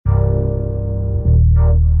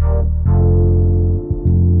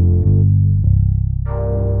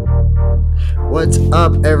What's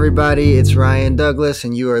up, everybody? It's Ryan Douglas,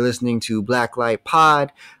 and you are listening to Blacklight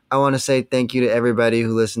Pod. I want to say thank you to everybody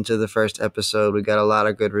who listened to the first episode. We got a lot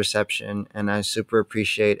of good reception, and I super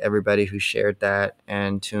appreciate everybody who shared that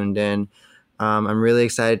and tuned in. I'm really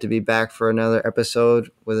excited to be back for another episode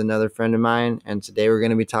with another friend of mine, and today we're going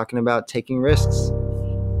to be talking about taking risks.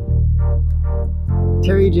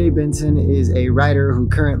 Terry J. Benson is a writer who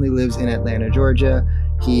currently lives in Atlanta, Georgia.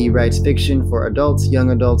 He writes fiction for adults,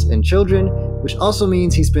 young adults, and children, which also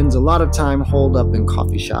means he spends a lot of time holed up in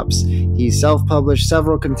coffee shops. He's self-published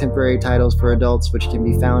several contemporary titles for adults, which can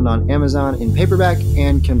be found on Amazon in paperback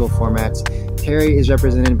and Kindle formats. Terry is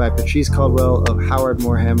represented by Patrice Caldwell of Howard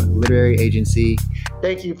Moreham Literary Agency.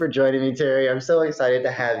 Thank you for joining me, Terry. I'm so excited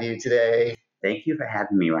to have you today. Thank you for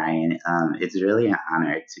having me, Ryan. It's really an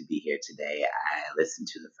honor to be here today. I listened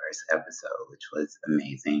to the first episode, which was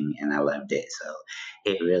amazing, and I loved it. So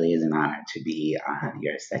it really is an honor to be on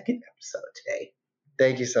your second episode today.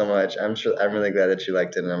 Thank you so much. I'm really glad that you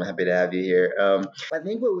liked it, and I'm happy to have you here. I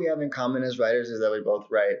think what we have in common as writers is that we both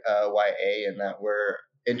write YA, and that we're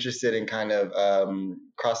interested in kind of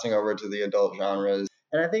crossing over to the adult genres.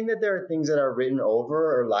 And I think that there are things that are written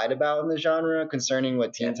over or lied about in the genre concerning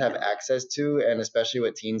what teens have access to, and especially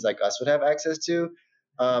what teens like us would have access to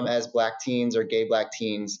as Black teens or gay Black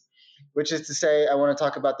teens. Which is to say, I want to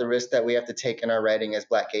talk about the risk that we have to take in our writing as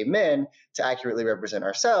Black gay men to accurately represent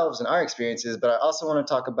ourselves and our experiences. But I also want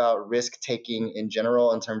to talk about risk-taking in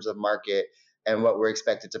general in terms of market and what we're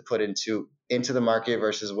expected to put into the market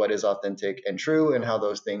versus what is authentic and true, and how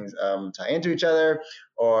those things tie into each other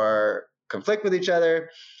or conflict with each other.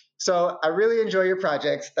 So I really enjoy your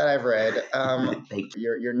projects that I've read.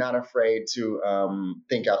 You're not afraid to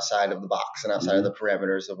think outside of the box and outside of the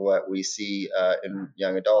parameters of what we see in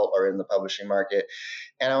young adult or in the publishing market.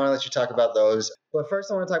 And I want to let you talk about those. But first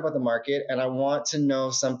I want to talk about the market, and I want to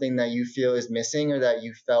know something that you feel is missing or that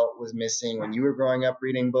you felt was missing when you were growing up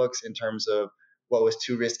reading books in terms of what was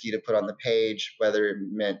too risky to put on the page, whether it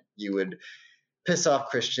meant you would piss off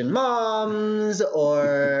Christian moms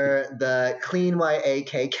or the clean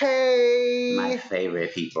YAKK. My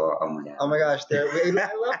favorite people. Oh my god. Oh my gosh, I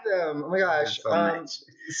love them. Oh my gosh.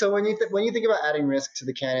 So when you think about adding risk to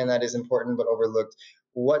the canon that is important but overlooked,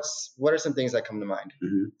 what are some things that come to mind?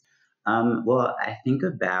 Well, I think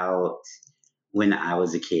about when I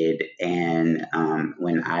was a kid and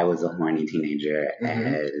when I was a horny teenager,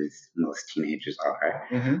 as most teenagers are,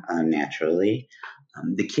 naturally.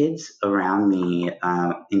 The kids around me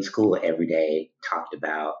in school every day talked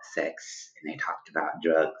about sex, and they talked about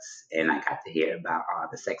drugs, and I got to hear about all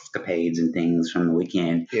the sexcapades and things from the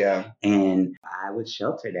weekend. Yeah. And I was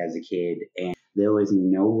sheltered as a kid, and there was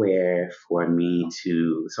nowhere for me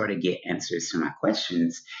to sort of get answers to my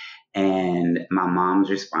questions. And my mom's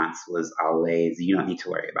response was always, "You don't need to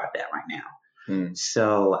worry about that right now."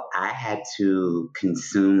 So I had to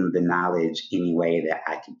consume the knowledge any way that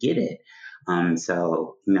I could get it.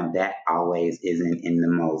 So, that always isn't in the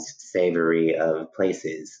most savory of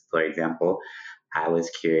places. For example, I was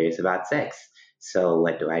curious about sex. So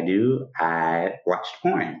what do? I watched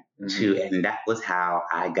porn and that was how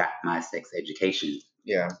I got my sex education.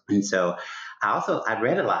 Yeah. And so I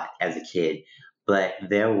read a lot as a kid, but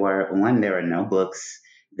there were no books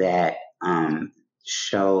that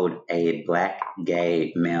showed a Black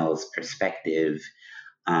gay male's perspective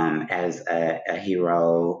as a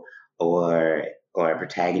hero or a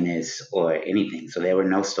protagonist or anything. So there were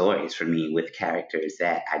no stories for me with characters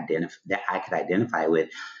that I could identify with,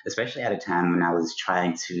 especially at a time when I was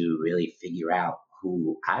trying to really figure out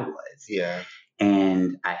who I was. Yeah.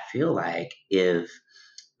 And I feel like if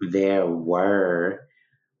there were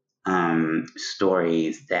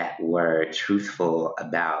stories that were truthful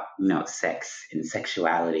about, sex and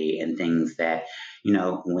sexuality and things that,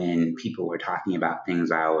 when people were talking about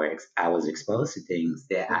things, I was exposed to things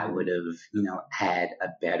that I would have, had a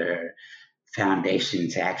better foundation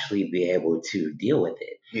to actually be able to deal with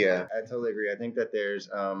it. Yeah, I totally agree. I think that there's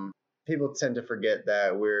people tend to forget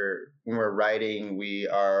that when we're writing, we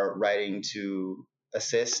are writing to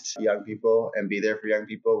assist young people and be there for young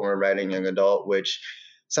people. When we're writing young adult, which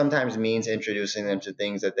sometimes means introducing them to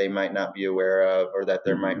things that they might not be aware of or that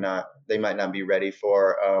they might not be ready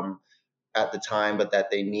for at the time, but that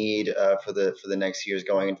they need for the next years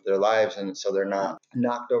going into their lives, and so they're not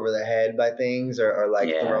knocked over the head by things or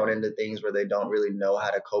thrown into things where they don't really know how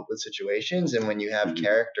to cope with situations. And when you have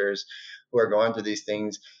characters who are going through these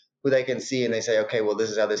things, who they can see and they say, okay, well, this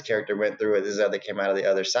is how this character went through it, this is how they came out of the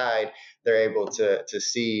other side, they're able to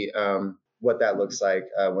see what that looks like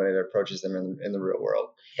when it approaches them in the real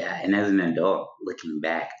world. Yeah, and as an adult looking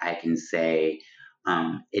back, I can say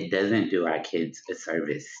it doesn't do our kids a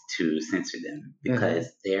service to censor them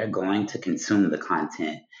because they're going to consume the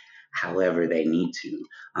content however they need to,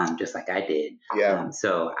 just like I did. Yeah.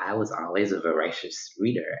 So I was always a voracious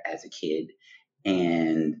reader as a kid.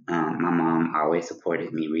 And my mom always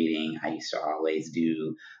supported me reading. I used to always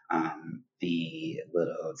do the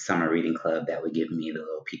little summer reading club that would give me the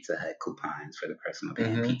little Pizza Hut coupons for the personal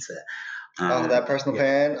pan pizza. Oh, that personal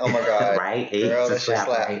pan? Oh my God. Right? Girl, It's a that shit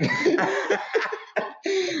slap. right?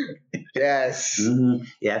 Yes.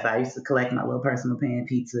 Yes, I used to collect my little personal pan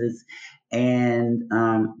pizzas. And,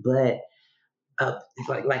 but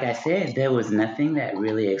like I said, there was nothing that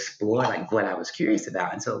really explored like what I was curious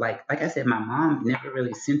about. And so like I said, my mom never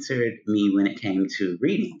really censored me when it came to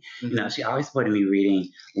reading. You know, she always supported me reading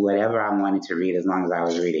whatever I wanted to read as long as I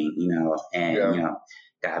was reading, and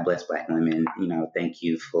God bless Black women, thank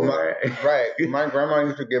you for right. My grandma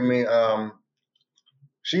used to give me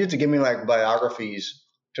she used to give me like biographies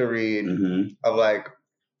to read of like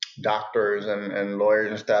doctors and lawyers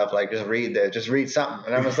and stuff. Like, just read something.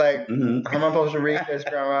 And I was like, how am I supposed to read this,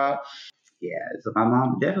 Grandma? Yeah, so my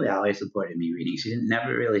mom definitely always supported me reading. She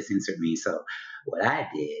never really censored me. So what I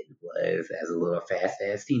did was, as a little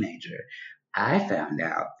fast-ass teenager, I found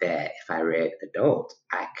out that if I read adult,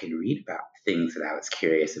 I could read about things that I was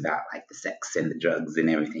curious about, like the sex and the drugs and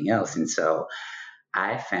everything else. And so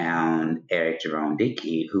I found Eric Jerome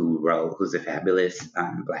Dickey, who's a fabulous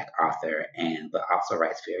Black author, but also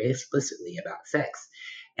writes very explicitly about sex.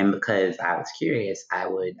 And because I was curious, I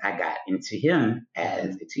got into him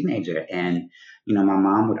as a teenager, and my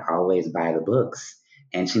mom would always buy the books,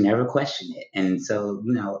 and she never questioned it. And so,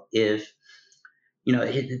 if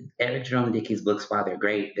Eric Jerome Dickey's books, while they're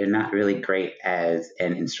great, they're not really great as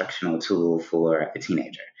an instructional tool for a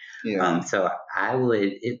teenager. Yeah. So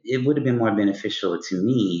it would have been more beneficial to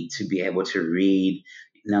me to be able to read,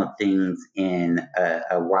 things in a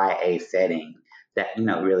YA setting that,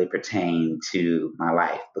 really pertain to my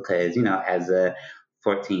life. Because, as a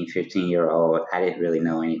 14, 15-year-old, I didn't really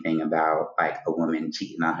know anything about like a woman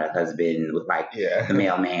cheating on her husband with like the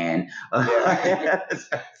mailman.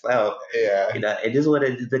 So, it just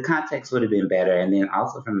the context would have been better. And then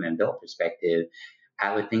also from an adult perspective,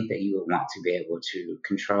 I would think that you would want to be able to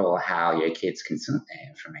control how your kids consume that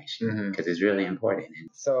information because it's really important.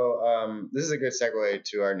 So this is a good segue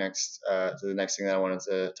to our next to the next thing that I wanted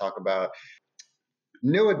to talk about.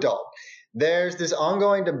 New adult. There's this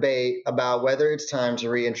ongoing debate about whether it's time to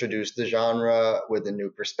reintroduce the genre with a new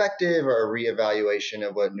perspective or a reevaluation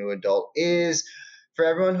of what new adult is. For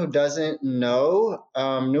everyone who doesn't know,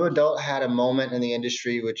 new adult had a moment in the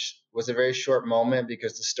industry which was a very short moment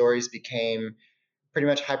because the stories became pretty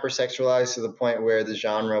much hypersexualized to the point where the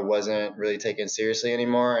genre wasn't really taken seriously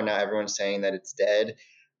anymore, and now everyone's saying that it's dead.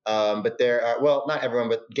 But there are, well, not everyone,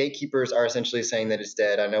 but gatekeepers are essentially saying that it's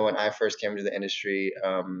dead. I know when I first came to the industry,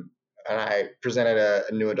 and I presented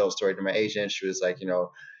a new adult story to my agent, she was like,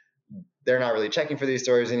 they're not really checking for these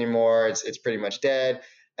stories anymore. It's pretty much dead.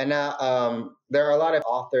 And now there are a lot of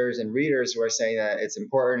authors and readers who are saying that it's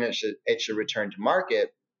important. It should return to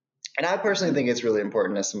market. And I personally think it's really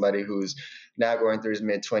important as somebody who's now going through his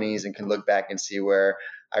mid-20s and can look back and see where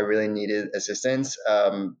I really needed assistance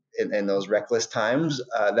in those reckless times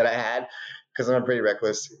that I had, because I'm a pretty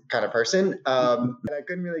reckless kind of person. And I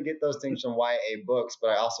couldn't really get those things from YA books, but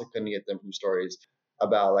I also couldn't get them from stories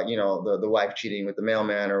about like, the wife cheating with the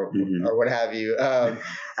mailman or what have you,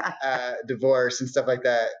 divorce and stuff like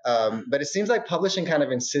that. But it seems like publishing kind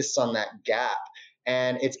of insists on that gap.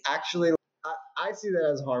 And it's actually, I see that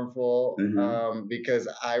as harmful because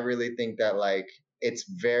I really think that like it's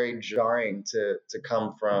very jarring to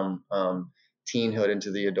come from teenhood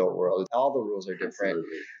into the adult world. All the rules are different.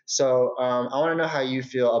 Absolutely. So I want to know how you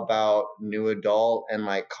feel about new adult and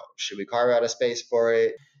like, should we carve out a space for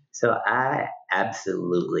it? So I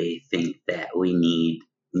absolutely think that we need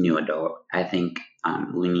new adult. I think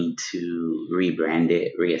we need to rebrand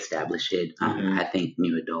it, reestablish it. I think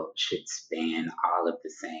new adult should span all of the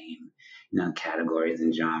same, categories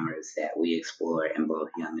and genres that we explore in both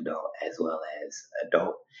young adult as well as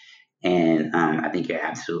adult. And I think you're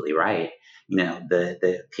absolutely right.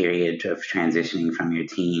 The period of transitioning from your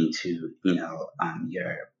teen to,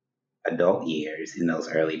 your adult years in those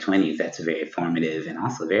early 20s, that's a very formative and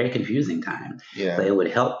also very confusing time. Yeah. So it would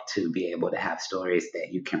help to be able to have stories that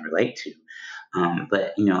you can relate to.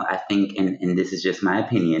 But, I think, and this is just my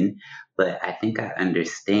opinion, but I think I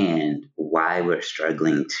understand why we're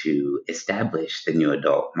struggling to establish the new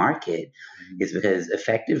adult market is because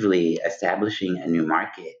effectively establishing a new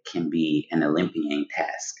market can be an Olympian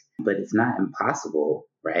task, but it's not impossible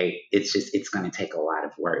right? It's going to take a lot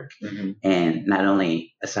of work. Mm-hmm. And not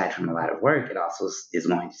only aside from a lot of work, it also is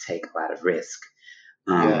going to take a lot of risk.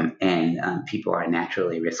 And people are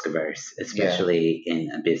naturally risk averse, especially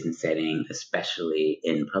in a business setting, especially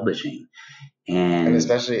in publishing. And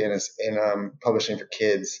especially in publishing for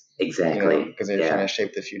kids. Exactly. Because they're trying to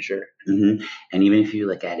shape the future. Mm-hmm. And even if you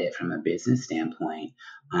look at it from a business standpoint,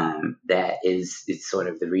 that is it's sort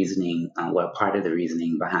of the reasoning, part of the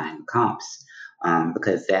reasoning behind comps.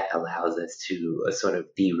 Because that allows us to sort of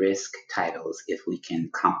de-risk titles if we can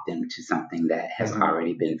comp them to something that has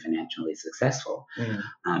already been financially successful.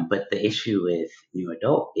 But the issue with new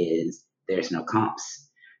adult is there's no comps.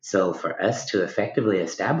 So for us to effectively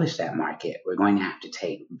establish that market, we're going to have to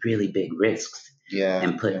take really big risks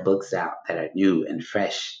and put books out that are new and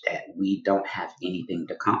fresh that we don't have anything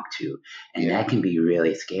to comp to. And that can be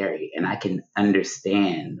really scary. And I can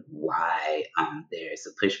understand why there's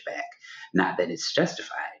a pushback. Not that it's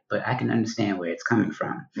justified, but I can understand where it's coming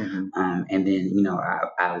from. And then,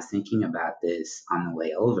 I was thinking about this on the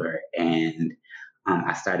way over, and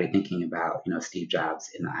I started thinking about, Steve Jobs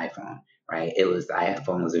and the iPhone, right? The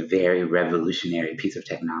iPhone was a very revolutionary piece of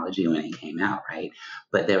technology when it came out, right?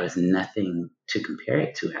 But there was nothing to compare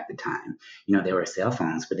it to at the time. There were cell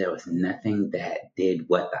phones, but there was nothing that did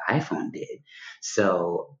what the iPhone did.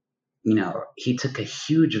 So, he took a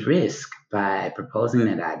huge risk by proposing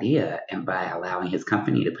that idea and by allowing his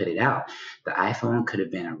company to put it out. The iPhone could have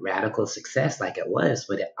been a radical success like it was,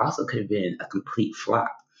 but it also could have been a complete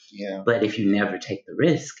flop. But if you never take the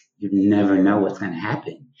risk, you never know what's going to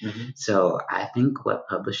happen. So I think what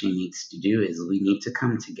publishing needs to do is we need to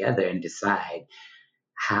come together and decide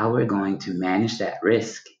how we're going to manage that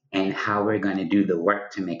risk and how we're going to do the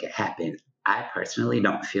work to make it happen. I personally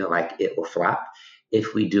don't feel like it will flop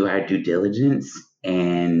if we do our due diligence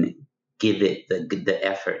and give it the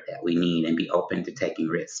effort that we need and be open to taking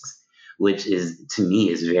risks, which is, to me,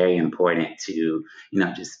 is very important to,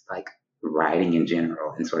 just like writing in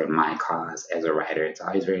general and sort of my cause as a writer. It's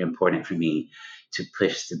always very important for me to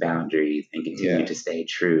push the boundaries and continue to stay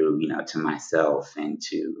true, to myself and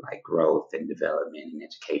to like growth and development and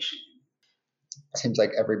education. It seems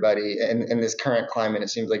like everybody in this current climate, it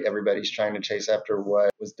seems like everybody's trying to chase after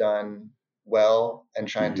what was done well and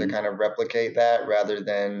trying to kind of replicate that rather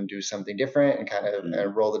than do something different and kind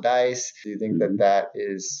of roll the dice. Do you think that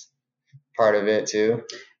is part of it too?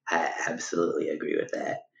 I absolutely agree with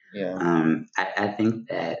that. I think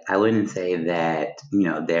that I wouldn't say that,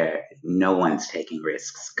 no one's taking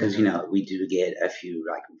risks because, we do get a few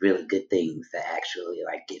like really good things that actually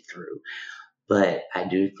like get through. But I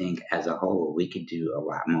do think as a whole, we could do a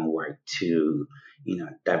lot more work to,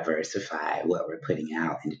 diversify what we're putting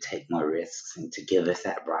out and to take more risks and to give us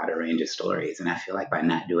that broader range of stories. And I feel like by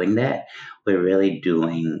not doing that, we're really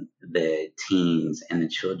doing the teens and the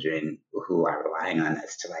children who are relying on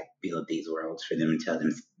us to like build these worlds for them and tell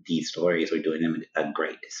them these stories. We're doing them a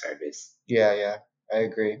great disservice. Yeah, I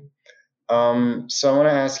agree. So I want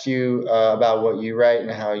to ask you about what you write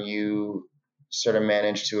and how you sort of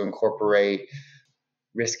manage to incorporate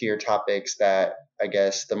riskier topics that I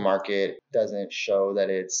guess the market doesn't show that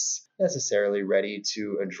it's necessarily ready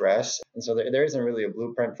to address. And so there isn't really a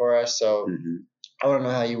blueprint for us. So I want to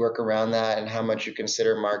know how you work around that and how much you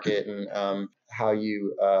consider market and how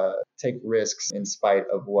you take risks in spite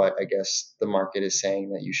of what I guess the market is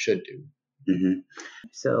saying that you should do.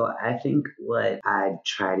 So I think what I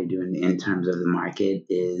try to do in terms of the market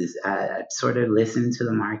is I sort of listen to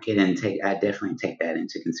the market and I definitely take that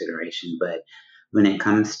into consideration. But when it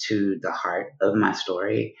comes to the heart of my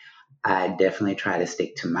story, I definitely try to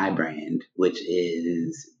stick to my brand, which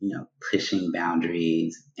is, pushing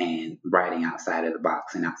boundaries and writing outside of the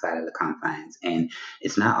box and outside of the confines. And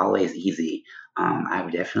it's not always easy.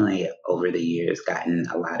 I've definitely over the years gotten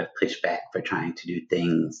a lot of pushback for trying to do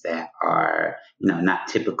things that are, not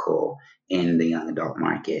typical in the young adult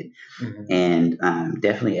market. And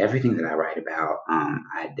definitely everything that I write about,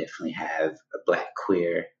 I definitely have Black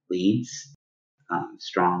queer leads.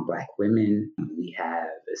 Strong Black women. We have,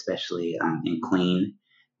 especially in Queen,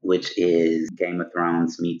 which is Game of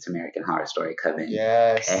Thrones meets American Horror Story Coven.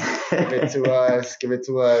 Yes, give it to us. Give it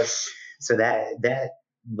to us. So that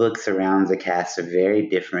book surrounds a cast of very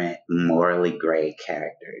different, morally gray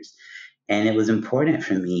characters. And it was important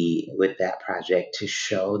for me with that project to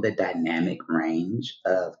show the dynamic range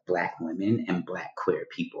of Black women and Black queer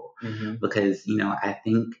people. Because, I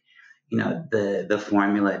think, the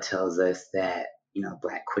formula tells us that,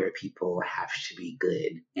 Black queer people have to be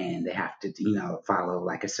good and they have to, follow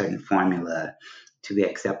like a certain formula to be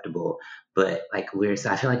acceptable. But like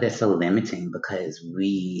I feel like that's so limiting because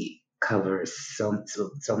we covers so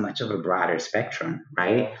much of a broader spectrum,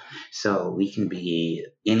 right? Yeah. So we can be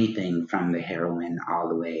anything from the heroine all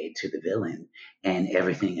the way to the villain and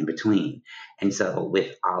everything in between. And so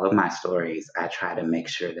with all of my stories, I try to make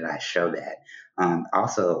sure that I show that.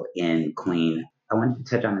 Also in Queen, I wanted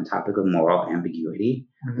to touch on the topic of moral ambiguity,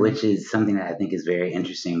 Hmm. which is something that I think is very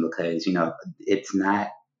interesting because, it's not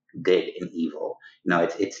good and evil.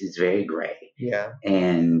 It's very gray. Yeah.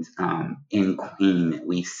 And in Queen,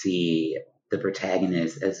 we see the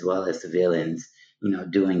protagonists as well as the villains,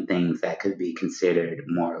 doing things that could be considered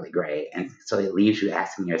morally gray. And so it leaves you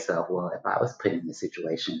asking yourself, well, if I was put in this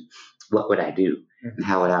situation, what would I do? And Hmm.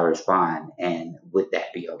 how would I respond? And would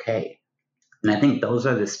that be okay? And I think those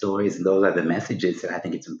are the stories and those are the messages that I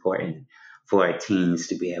think it's important for teens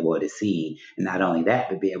to be able to see. And not only that,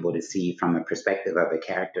 but be able to see from a perspective of a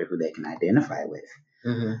character who they can identify with.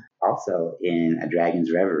 Hmm. Also in A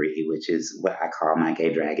Dragon's Reverie, which is what I call my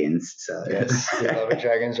gay dragons. So Yes, we love a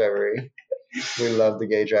Dragon's Reverie. We love the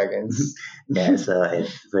gay dragons. yeah, so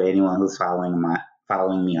for anyone who's following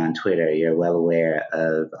me on Twitter, you're well aware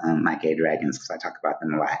of my gay dragons because I talk about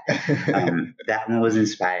them a lot. That one was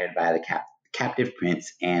inspired by the Captive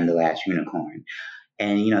Prince and the Last Unicorn,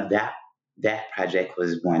 and that project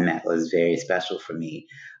was one that was very special for me.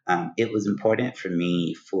 It was important for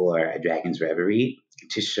me for A Dragon's Reverie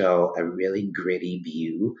to show a really gritty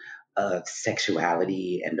view of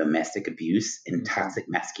sexuality and domestic abuse and Mhm. toxic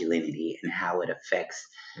masculinity and how it affects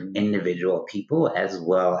Mhm. individual people as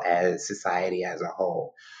well as society as a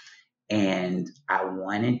whole. And I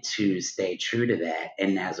wanted to stay true to that.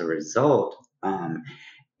 And as a result,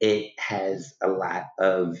 it has a lot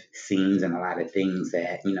of scenes and a lot of things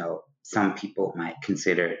that, some people might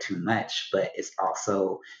consider too much, but it's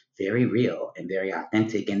also very real and very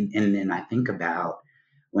authentic. And then I think about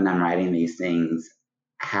when I'm writing these things,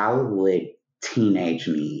 how would teenage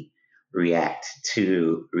me react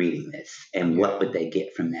to reading this and what Yeah. would they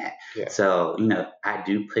get from that? Yeah. So, I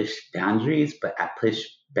do push boundaries, but I push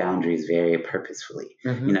boundaries very purposefully.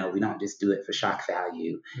 Hmm. We don't just do it for shock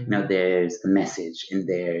value. Hmm. There's a message and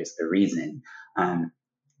there's a reason.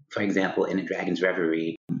 For example, in A Dragon's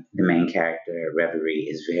Reverie, the main character, Reverie,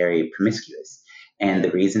 is very promiscuous. And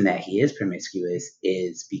the reason that he is promiscuous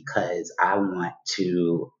is because I want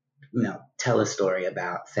to, tell a story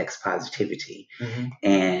about sex positivity. Hmm.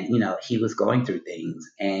 And, he was going through things.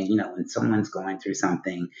 And, when someone's going through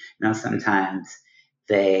something, sometimes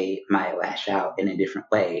they might lash out in a different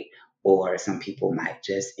way, or some people might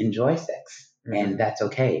just enjoy sex. And Hmm. that's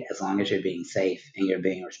okay as long as you're being safe and you're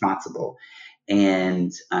being responsible.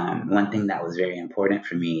 And one thing that was very important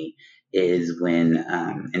for me is when,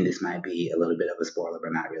 and this might be a little bit of a spoiler,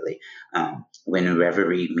 but not really, when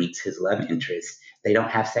Reverie meets his love interest, they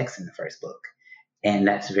don't have sex in the first book. And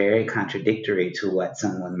that's very contradictory to what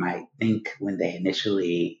someone might think when they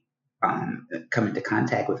initially come into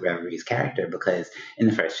contact with Reverie's character, because in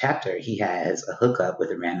the first chapter, he has a hookup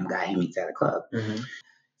with a random guy he meets at a club. Hmm.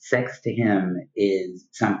 Sex to him is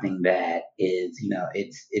something that is,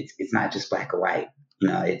 it's not just black or white.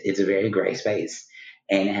 It's a very gray space,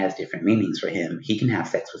 and it has different meanings for him. He can have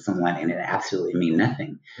sex with someone and it absolutely mean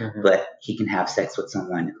nothing, Hmm. but he can have sex with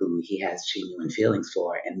someone who he has genuine feelings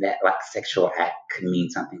for, and that like sexual act could mean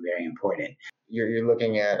something very important. You're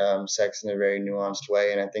looking at sex in a very nuanced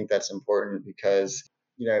way, and I think that's important because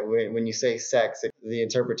when you say sex, the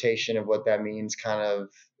interpretation of what that means kind of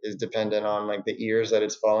is dependent on like the ears that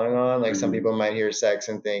it's falling on. Like some Hmm. people might hear sex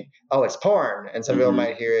and think, oh, it's porn, and some people Hmm.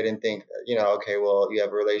 might hear it and think, okay, well, you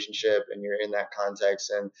have a relationship and you're in that context,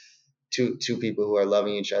 and two people who are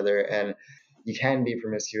loving each other, and you can be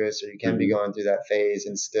promiscuous or you can be Hmm. going through that phase,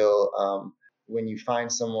 and still, when you find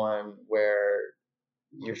someone where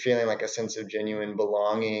you're feeling like a sense of genuine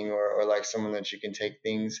belonging, or like someone that you can take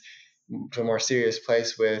things to a more serious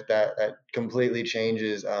place with, that completely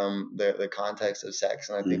changes the context of sex.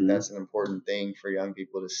 And I think Hmm. that's an important thing for young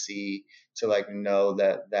people to see, to like know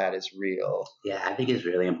that that is real. Yeah, I think it's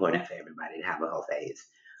really important for everybody to have a whole phase.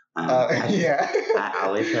 I, Yeah. I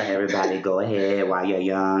always tell everybody, go ahead while you're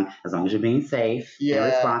young, as long as you're being safe and Yeah.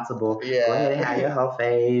 responsible. Go ahead and have your Yeah. whole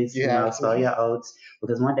phase, You have sow to. your oats,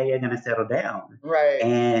 because one day you're going to settle down. Right.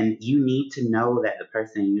 And you need to know that the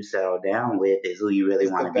person you settle down with is who you really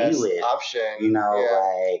Is want the to be best with. option. Yeah.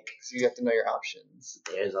 Like, So you have to know your options.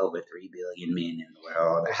 there's over 3 billion men in the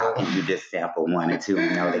world. There's How can you just sample one or two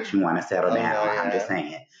and know that you want to settle Oh, down? no, I'm just yeah.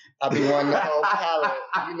 saying. I be wanting the whole palette.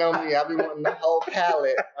 You know me. I be wanting the whole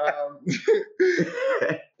palette.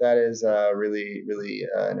 That is really, really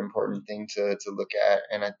an important thing to look at.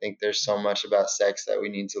 And I think there's so much about sex that we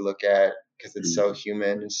need to look at because it's so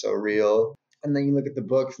human and so real. And then you look at the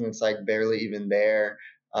books and it's like barely even there.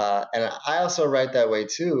 And I also write that way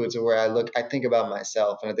too, to where I think about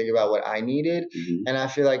myself and I think about what I needed. Mhm. And I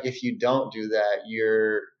feel like if you don't do that,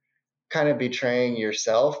 you're kind of betraying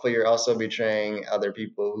yourself, but you're also betraying other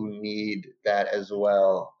people who need that as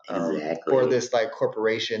well. Or Exactly. this like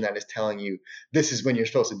corporation that is telling you this is when you're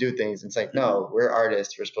supposed to do things. It's like, Mhm. no, we're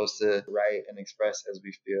artists. We're supposed to write and express as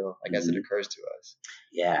we feel, like as it Mhm. occurs to us.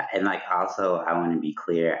 Yeah, and like also, I want to be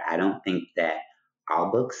clear. I don't think that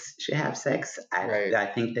all books should have sex. Right. I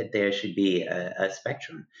think that there should be a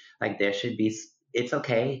spectrum. Like there should be. It's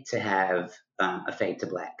okay to have a fade to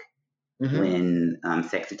black Hmm. when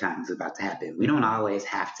sexy time is about to happen. We don't always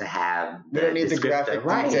have to have We don't the need the descriptor, graphic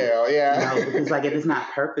right? detail. Yeah. Because like if it's not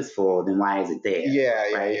purposeful, then why is it there?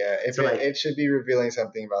 Yeah. Right? If So like, it should be revealing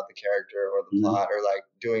something about the character or the mhm. plot or like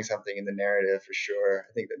doing something in the narrative for sure.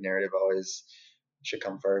 I think the narrative always should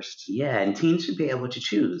come first. Yeah, and teens should be able to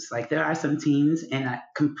choose. Like there are some teens, and I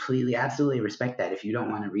completely, absolutely respect that. If you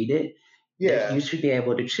don't want to read it, Yeah. you should be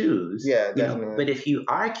able to choose. Yeah, You know, definitely. but if you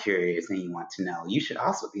are curious and you want to know, you should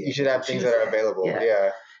also be You should able to have things choose that are that. available. Yeah,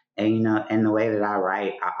 Yeah. and and the way that I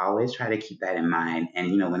write, I always try to keep that in mind.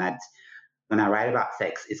 And when I write about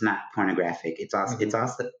sex, it's not pornographic. It's Hmm.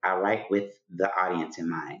 also I write with the audience in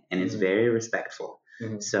mind, and it's Hmm. very respectful.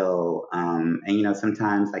 Hmm. So, and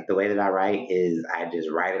sometimes like the way that I write is I just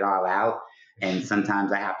write it all out, and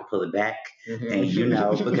sometimes I have to pull it back, and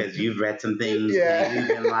Hmm. because you've read some things and you've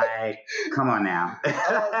Yeah. been like, come on now. I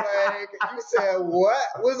was like, you said what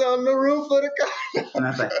was on the roof of the car? And I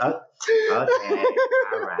was like, oh, okay,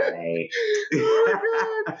 all right. Oh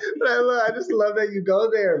my god! But I just love that you go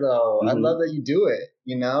there, though. I Mhm. love that you do it.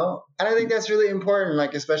 And I think that's really important.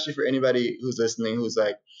 Like, especially for anybody who's listening, who's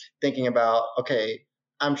like thinking about, okay,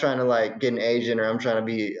 I'm trying to like get an agent, or I'm trying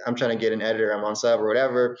to get an editor. I'm on sub or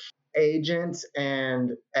whatever. Agents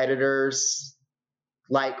and editors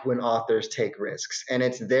like when authors take risks, and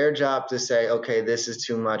it's their job to say, okay, this is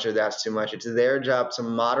too much or that's too much. It's their job to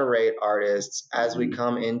moderate artists as we Mhm.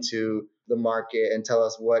 come into the market and tell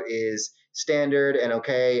us what is standard and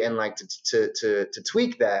okay, and like to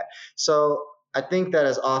tweak that. So I think that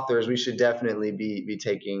as authors we should definitely be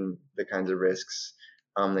taking the kinds of risks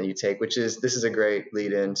that you take, which is this is a great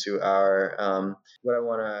lead into our what I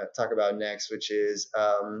want to talk about next, which is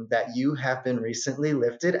that you have been recently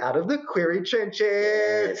lifted out of the query trenches.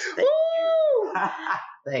 Yes, thank Woo! you.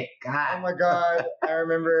 Thank Oh God. my God! I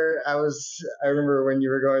remember when you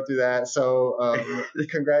were going through that. So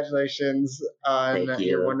congratulations on Thank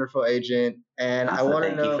your you. wonderful agent. And I Also, want to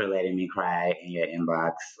thank you know for letting me cry in your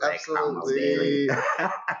inbox like almost daily.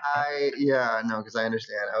 absolutely. Yeah, no, because I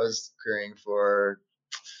understand. I was querying for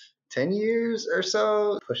 10 years or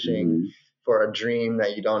so, pushing Mhm. for a dream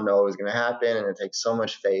that you don't know is going to happen. And it takes so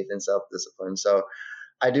much faith and self discipline. So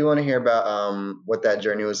I do want to hear about what that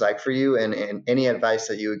journey was like for you, and any advice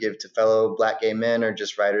that you would give to fellow Black gay men or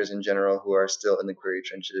just writers in general who are still in the query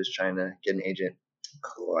trenches trying to get an agent.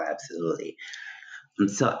 Cool, absolutely.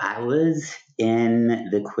 So I was in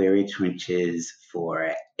the query trenches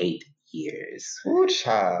for 8 years, Ooh,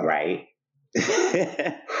 child. right?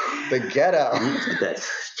 The ghetto. The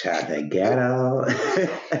child, the ghetto.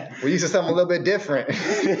 We used to something a little bit different.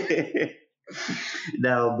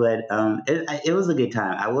 No, but it was a good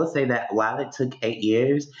time. I will say that while it took 8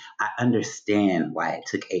 years, I understand why it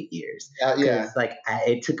took 8 years. Yeah. Because like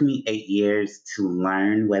it took me 8 years to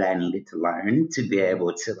learn what I needed to learn to be Mhm.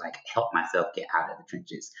 able to like help myself get out of the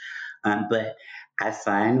trenches. But I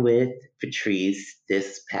signed with Patrice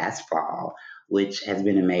this past fall, which has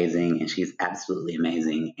been amazing, and she's absolutely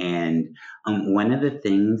amazing. And one of the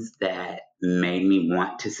things that made me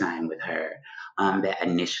want to sign with her, that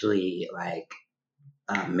initially like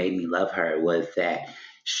made me love her, was that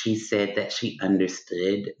she said that she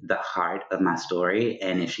understood the heart of my story,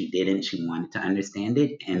 and if she didn't, she wanted to understand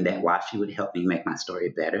it, and that while she would help me make my story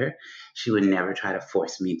better, she would never try to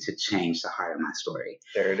force me to change the heart of my story.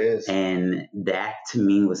 There it is. And that to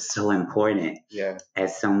me was so important. Yeah.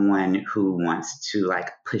 As someone who wants to like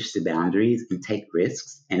push the boundaries and take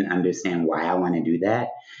risks and understand why I want to do that,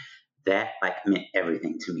 that like meant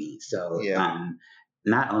everything to me. So Yeah.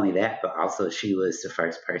 not only that, but also she was the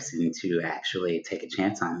first person to actually take a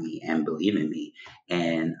chance on me and believe in me.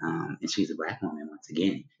 And she's a Black woman once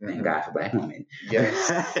again. Thank God for Black women. Yes.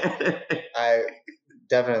 I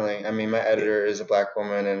definitely. I mean, my editor is a Black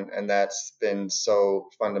woman, and that's been so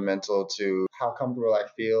fundamental to how comfortable I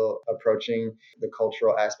feel approaching the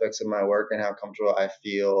cultural aspects of my work, and how comfortable I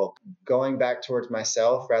feel going back towards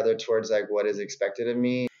myself rather towards like what is expected of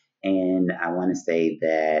me. And I want to say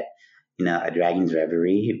that, A Dragon's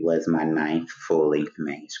Reverie was my ninth full length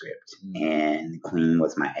manuscript, and Queen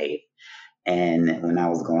was my eighth. And when I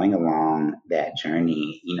was going along that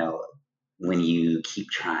journey, when you keep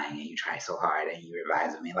trying and you try so hard and you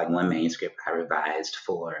revise, like one manuscript I revised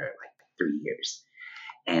for like 3 years,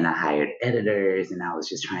 and I hired editors, and I was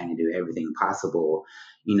just trying to do everything possible,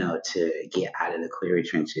 to get out of the query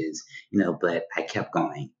trenches, but I kept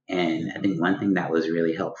going. And I think one thing that was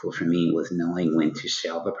really helpful for me was knowing when to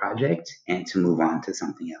shelve a project and to move on to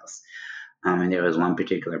something else. And there was one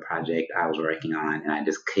particular project I was working on, and I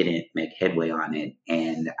just couldn't make headway on it.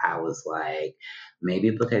 And I was like,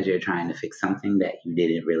 maybe because you're trying to fix something that you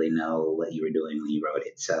didn't really know what you were doing when you wrote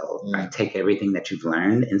it. So like, take everything that you've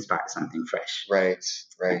learned and start something fresh. Right.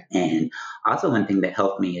 And also, one thing that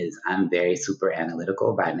helped me is I'm very super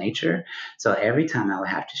analytical by nature. So every time I would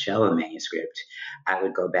have to show a manuscript, I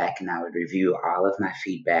would go back and I would review all of my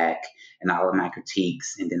feedback and all of my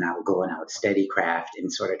critiques. And then I would go and I would study craft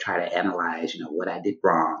and sort of try to analyze, what I did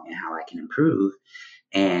wrong and how I can improve.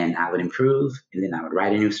 And I would improve, and then I would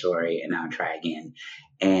write a new story, and I would try again.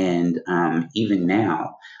 And even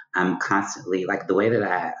now, I'm constantly, like, the way that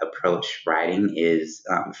I approach writing is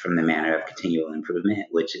from the manner of continual improvement,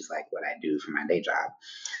 which is like what I do for my day job.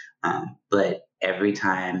 But every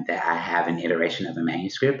time that I have an iteration of a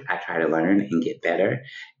manuscript, I try to learn and get better.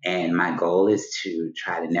 And my goal is to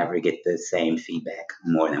try to never get the same feedback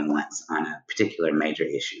more than once on a particular major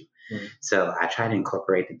issue. So I try to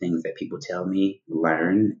incorporate the things that people tell me,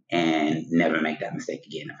 learn, and never make that mistake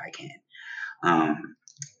again if I can.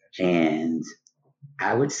 And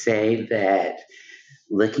I would say that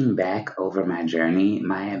looking back over my journey,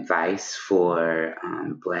 my advice for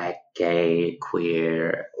Black, gay,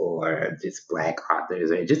 queer, or just Black authors,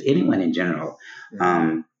 or just anyone in general,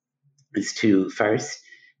 is to first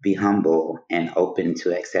be humble and open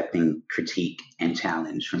to accepting critique and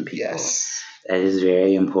challenge from people. Yes. That is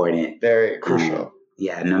very important. Very crucial.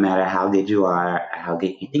 Yeah, no matter how good you are, how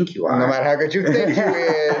good you think you are. No matter how good you think you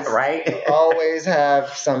is. Right? Always have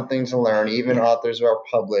something to learn. Even authors who are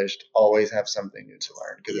published always have something new to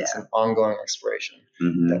learn because it's an ongoing exploration.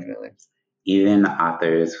 Definitely. Even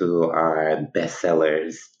authors who are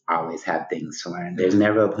bestsellers always have things to learn. There's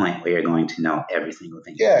never a point where you're going to know every single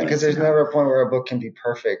thing. Yeah, because there's never a point where a book can be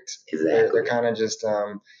perfect. Exactly. They're kind of just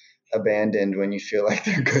abandoned when you feel like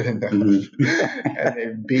they're good enough. And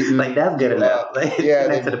they've beaten like, that's good enough. Like, yeah,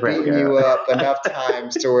 they've beaten you up enough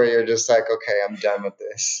times to where you're just like, okay, I'm done with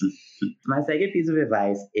this. My second piece of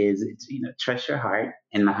advice is, trust your heart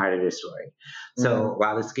and the heart of your story. So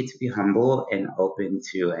while it's good to be humble and open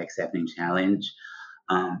to accepting challenge,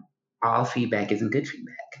 all feedback isn't good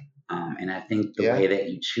feedback. And I think the way that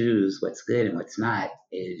you choose what's good and what's not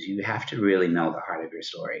is you have to really know the heart of your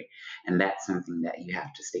story. And that's something that you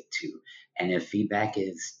have to stick to. And if feedback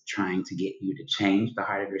is trying to get you to change the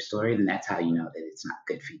heart of your story, then that's how you know that it's not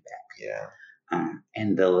good feedback. Yeah.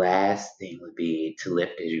 And the last thing would be to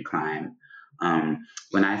lift as you climb.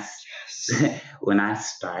 When I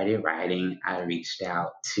started writing, I reached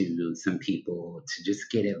out to some people to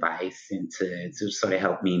just get advice and to sort of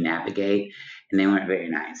help me navigate, and they weren't very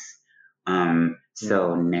nice.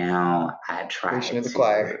 So now I try to the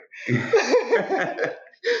choir.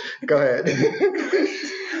 Go ahead.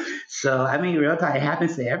 So I mean, real talk, it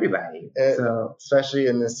happens to everybody. So especially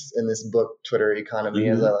in this book Twitter economy,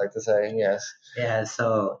 as I like to say, yes. Yeah.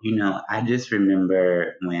 So I just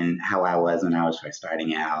remember how I was when I was first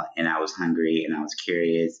starting out, and I was hungry, and I was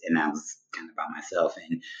curious, and I was kind of by myself,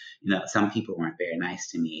 and some people weren't very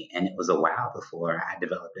nice to me, and it was a while before I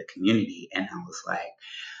developed a community, and I was like,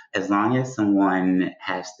 as long as someone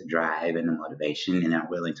has the drive and the motivation and are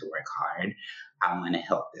willing to work hard, I want to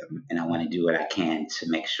help them, and I want to do what I can to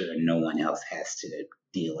make sure no one else has to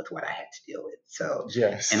deal with what I had to deal with. So,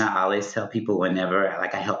 yes. And I always tell people whenever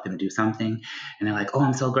I help them do something, and they're like, "Oh,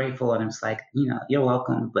 I'm so grateful," and I'm just like, you're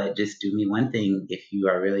welcome, but just do me one thing. If you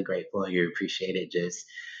are really grateful and you appreciate it, just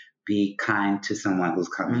be kind to someone who's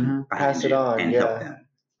coming. Pass it on, and help them.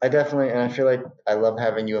 I definitely, and I feel like I love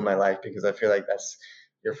having you in my life because I feel like that's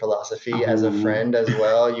your philosophy as a friend as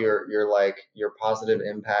well. Your positive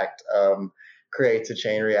impact creates a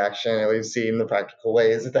chain reaction, and we've seen the practical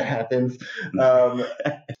ways that happens.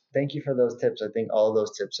 Thank you for those tips. I think all of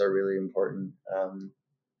those tips are really important.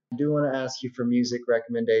 I do want to ask you for music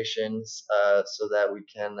recommendations so that we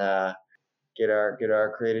can get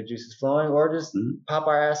our creative juices flowing, or just pop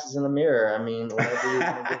our asses in the mirror. I mean, whatever you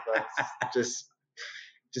want to give us,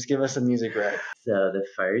 just give us a music rec. So the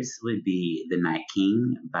first would be The Night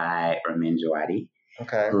King by Ramin Djawadi,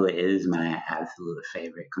 who is my absolute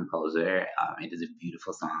favorite composer. It is a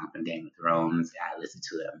beautiful song from Game of Thrones. I listened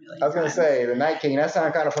to it a million times. I was going to say, The Night King, that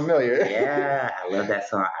sounds kind of familiar. Yeah, I love that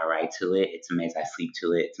song. I write to it. It's amazing. I sleep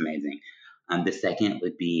to it. It's amazing. The second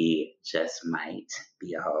would be Just Might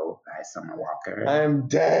Be a Hoe by Summer Walker. I'm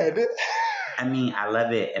dead. I mean, I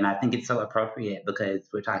love it, and I think it's so appropriate because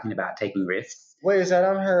we're talking about taking risks. Wait, is that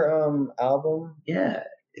on her album? Yeah,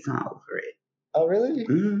 it's on Over It. Oh, really?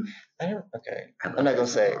 Mm-hmm. Okay. I'm not gonna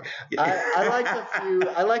say.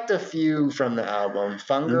 I liked a few from the album.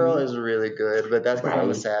 Fun Girl is really good, but that's because I'm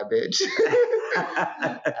a sad bitch.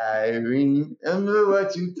 I remember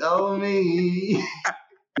what you told me.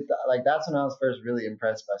 Like that's when I was first really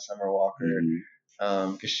impressed by Summer Walker.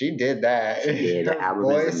 Because she did that. Yeah, the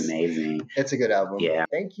album is amazing. It's a good album. Yeah.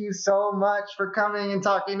 Thank you so much for coming and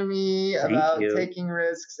talking to me about taking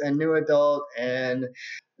risks and new adult. And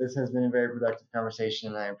this has been a very productive conversation,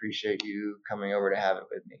 and I appreciate you coming over to have it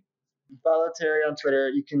with me. Follow Terry on Twitter.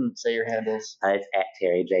 You can say your handles. It's at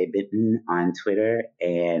Terry J. Benton on Twitter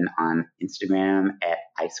and on Instagram at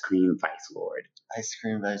Ice Cream Vice Lord. Ice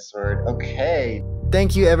Cream Vice Lord. Okay.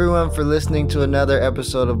 Thank you, everyone, for listening to another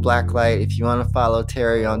episode of Blacklight. If you want to follow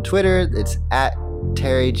Terry on Twitter, it's at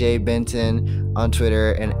Terry J. Benton on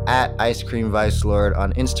Twitter and at Ice Cream Vice Lord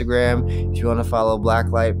on Instagram. If you want to follow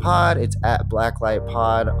Blacklight Pod, it's at Blacklight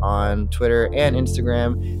Pod on Twitter and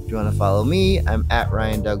Instagram. If you want to follow me, I'm at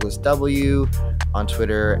Ryan Douglas W on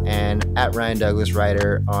Twitter and at Ryan Douglas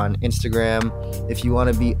Writer on Instagram. If you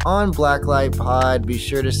want to be on Blacklight Pod, be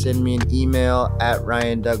sure to send me an email at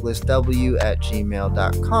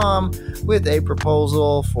ryandouglasw@gmail.com with a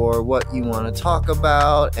proposal for what you want to talk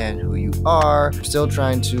about and who you are. I'm still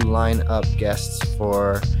trying to line up guests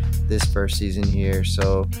for this first season here.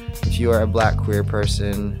 So if you are a Black queer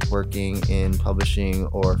person working in publishing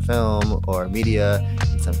or film or media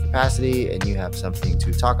in some capacity and you have something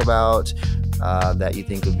to talk about that you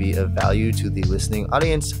think would be of value to the listening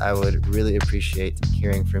audience, I would really appreciate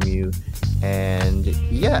hearing from you. And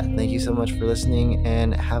yeah, thank you so much for listening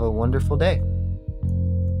and have a wonderful day.